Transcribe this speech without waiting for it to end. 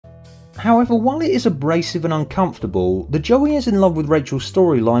However, while it is abrasive and uncomfortable, the Joey is in love with Rachel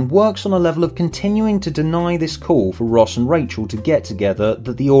storyline works on a level of continuing to deny this call for Ross and Rachel to get together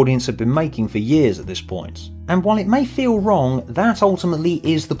that the audience have been making for years at this point. And while it may feel wrong, that ultimately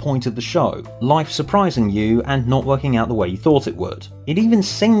is the point of the show, life surprising you and not working out the way you thought it would. It even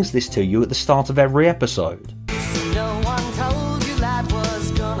sings this to you at the start of every episode. No one told you life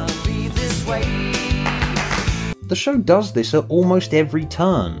was gonna be this way. The show does this at almost every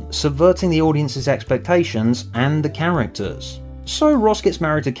turn, subverting the audience's expectations and the characters. So Ross gets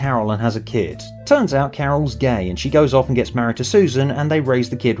married to Carol and has a kid. Turns out Carol's gay and she goes off and gets married to Susan and they raise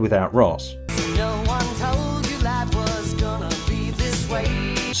the kid without Ross. No one told you life was gonna be this way.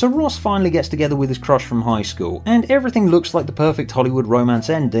 So Ross finally gets together with his crush from high school, and everything looks like the perfect Hollywood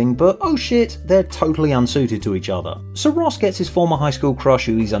romance ending, but oh shit, they're totally unsuited to each other. So Ross gets his former high school crush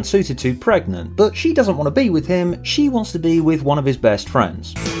who he's unsuited to pregnant, but she doesn't want to be with him, she wants to be with one of his best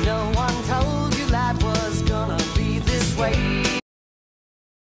friends. No